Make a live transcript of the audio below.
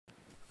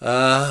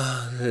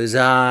Ah, those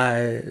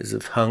eyes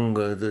of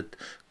hunger that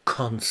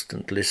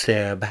constantly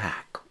stare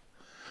back.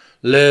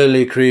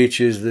 Lowly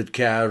creatures that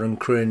cower and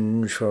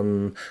cringe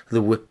from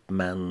the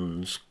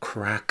whipman's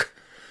crack.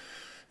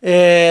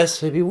 Yes,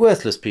 they be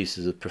worthless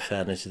pieces of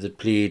profanity that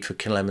plead for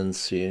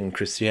clemency in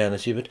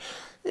Christianity, but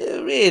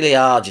they really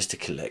are just a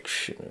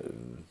collection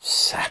of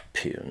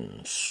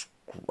sapiens,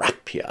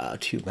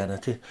 scrapyard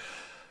humanity.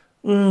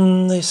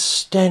 They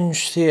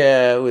stench the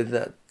air with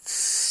that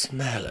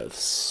smell of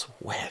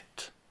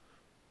sweat.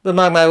 But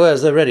mark my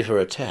words, they're ready for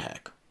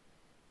attack.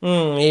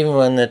 Even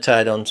when they're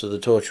tied onto the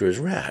torturer's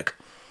rack.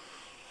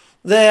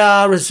 They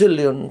are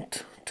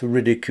resilient to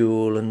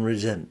ridicule and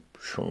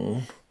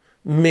resentment.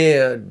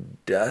 Mere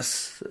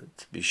dust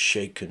to be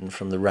shaken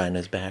from the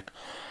rider's back.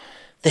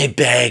 They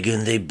beg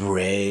and they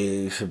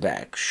brave for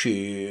back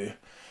sheer.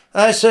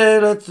 I say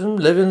let them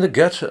live in the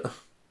gutter.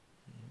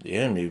 The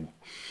only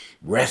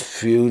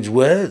refuge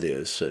worthy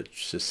of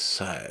such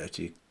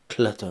society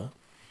clutter.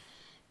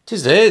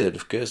 'Tis they that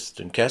have cursed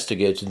and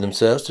castigated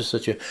themselves to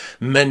such a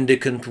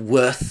mendicant,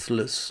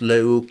 worthless,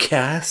 low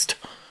caste.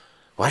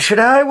 Why should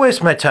I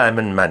waste my time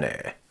and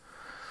money?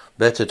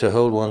 Better to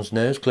hold one's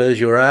nose, close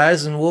your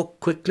eyes, and walk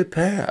quickly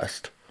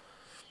past.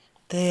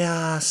 They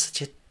are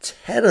such a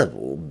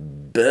terrible,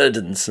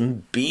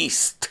 burdensome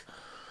beast.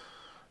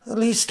 At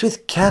least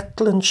with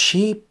cattle and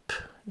sheep,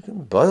 you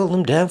can boil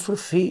them down for a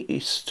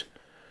feast.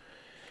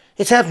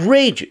 It's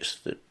outrageous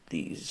that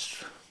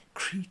these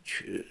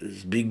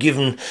creatures be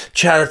given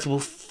charitable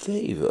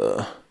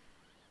favour.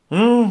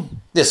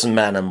 This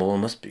manimal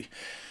must be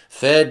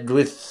fed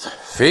with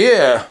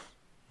fear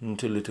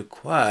until it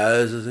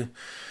acquires the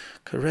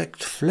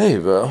correct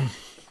flavour.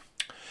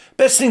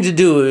 Best thing to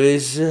do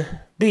is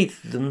beat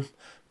them,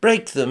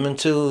 break them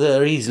until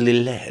they're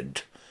easily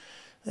led,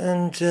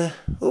 and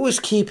always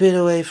keep it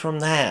away from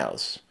the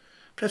house,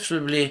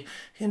 preferably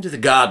into the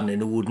garden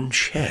in a wooden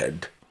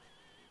shed.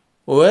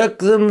 Work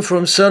them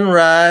from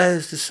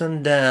sunrise to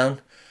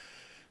sundown,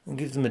 and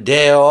give them a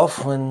day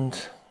off when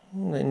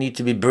they need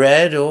to be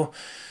bred, or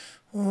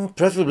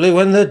preferably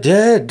when they're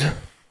dead.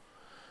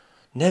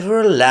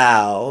 Never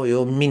allow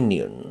your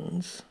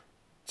minions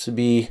to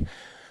be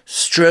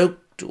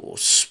stroked or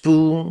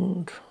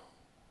spooned,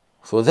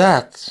 for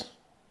that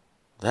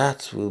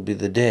will be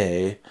the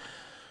day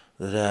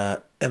that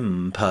our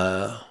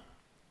empire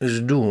is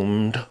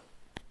doomed.